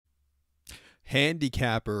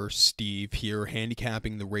Handicapper Steve here,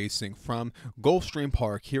 handicapping the racing from Gulfstream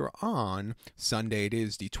Park here on Sunday. It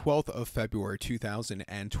is the 12th of February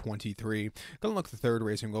 2023. Gonna look at the third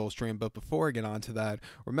race in Gulfstream, but before I get on to that,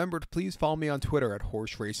 remember to please follow me on Twitter at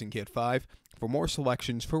HorseRacingKid5 for more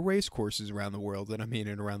selections for race courses around the world, and I mean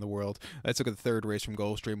it around the world. Let's look at the third race from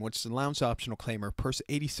Gulfstream, which is an allowance optional claimer, purse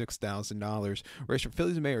 $86,000. Race for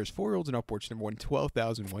fillies and mares, 4-year-olds and upwards, never won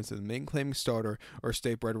 12,000 once. The main claiming starter or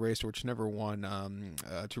state bred racer, which never won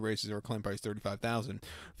two races or claim price 35,000.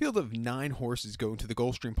 Field of 9 horses going to the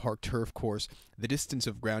Gulfstream Park turf course. The distance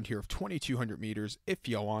of ground here of 2,200 meters, if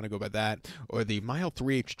you want to go by that, or the mile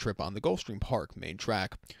 3/8 trip on the Gulfstream Park main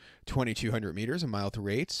track. 2,200 meters, a mile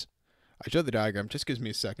 3/8. I showed the diagram, just gives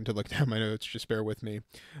me a second to look down my notes, just bear with me.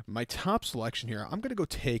 My top selection here, I'm going to go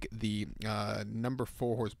take the number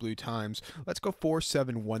 4 horse Blue Times. Let's go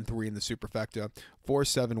 4-7-1-3 in the superfecta.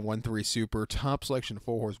 4-7-1-3 super, top selection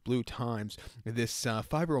 4 horse Blue Times. This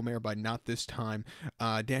 5-year-old mare by Not This Time.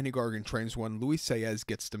 Danny Gargan trains one, Luis Saez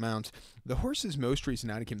gets the mount. The horse's most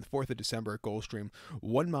recent outing came the 4th of December at Gulfstream.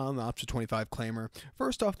 1 mile in the option 25 claimer.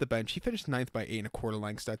 First off the bench, he finished 9th by 8 1/4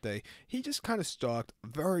 lengths that day. He just kind of stalked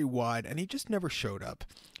very wide, and he just never showed up.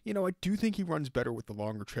 You know, I do think he runs better with the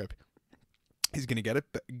longer trip. He's going to get it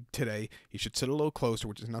today. He should sit a little closer,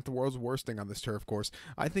 which is not the world's worst thing on this turf course.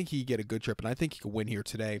 I think he get a good trip, and I think he could win here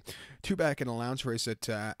today. 2 back in a allowance race at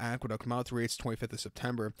Aqueduct, mile 3/8, 25th of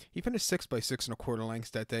September. He finished 6 by 6 1/4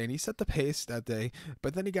 lengths that day, and he set the pace that day,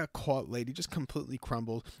 but then he got caught late. He just completely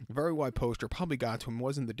crumbled. Very wide poster, probably got to him.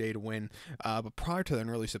 Wasn't the day to win. But prior to that, in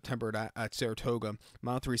early September at Saratoga,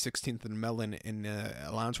 mile 3/16th in Mellon in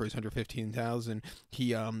allowance race, 115,000.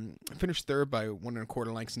 He finished 3rd by 1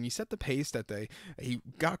 1/4 lengths, and he set the pace that day. He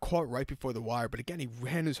got caught right before the wire, but again, he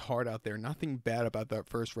ran his heart out there. Nothing bad about that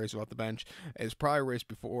first race off the bench. His prior race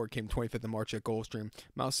before came 25th of March at Gulfstream,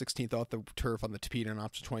 mile 16th off the turf on the Tapeta and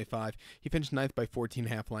option 25. He finished 9th by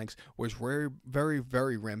 14.5 lengths. Was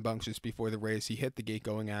very rambunctious before the race. He hit the gate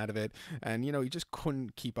going out of it, and you know, he just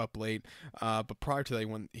couldn't keep up late. But prior to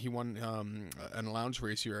that, he won an allowance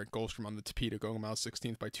race here at Gulfstream on the Tapeta, going mile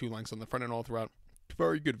 16th by 2 lengths on the front and all throughout.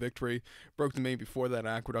 Very good victory. Broke the main before that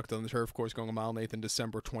Aqueduct on the turf course, going a mile 8th in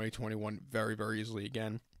December 2021 very easily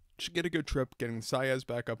again. Should get a good trip, getting Saez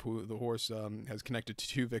back up, who the horse has connected to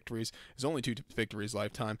 2 victories. His only 2 victories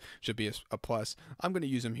lifetime. Should be a plus. I'm going to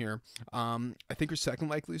use him here. I think your second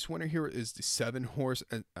likeliest winner here is the 7 horse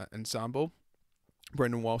Ensemble.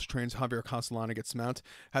 Brendan Walsh trains. Javier Castellana gets mount.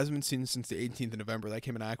 Hasn't been seen since the 18th of November. That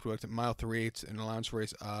came in Aqueduct at mile 3/8 in an allowance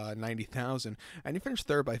race, 90,000. And he finished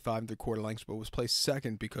 3rd by 5 3/4 lengths, but was placed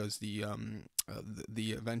 2nd because the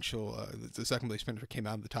second place finisher came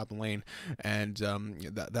out of the top of the lane, and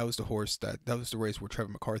that was the horse that was the race where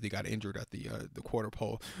Trevor McCarthy got injured at the quarter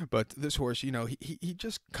pole. But this horse, you know, he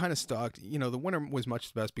just kind of stalked. You know, the winner was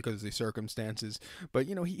much the best because of the circumstances, but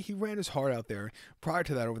you know, he ran his heart out there. Prior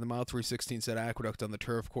to that, over the mile 3/16 at Aqueduct on the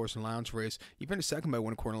turf course and allowance race, he finished 2nd by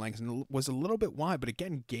 1 1/4 lengths and was a little bit wide, but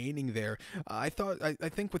again gaining there. I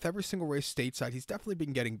think with every single race stateside, he's definitely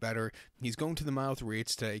been getting better. He's going to the mile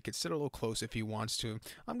 3/8 today. He could sit a little close if he wants to.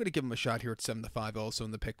 I'm going to give him a shot here at 7-5, also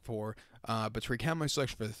in the pick 4. But to recount my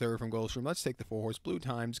selection for the third from Gulfstream, let's take the 4 horse Blue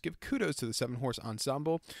Times. Give kudos to the 7 horse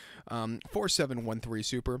Ensemble. 4-7-1-3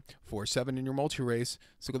 super. 4-7 in your multi race.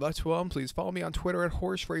 So good luck to all. Please follow me on Twitter at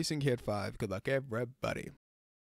HorseRacingKid5. Good luck, everybody.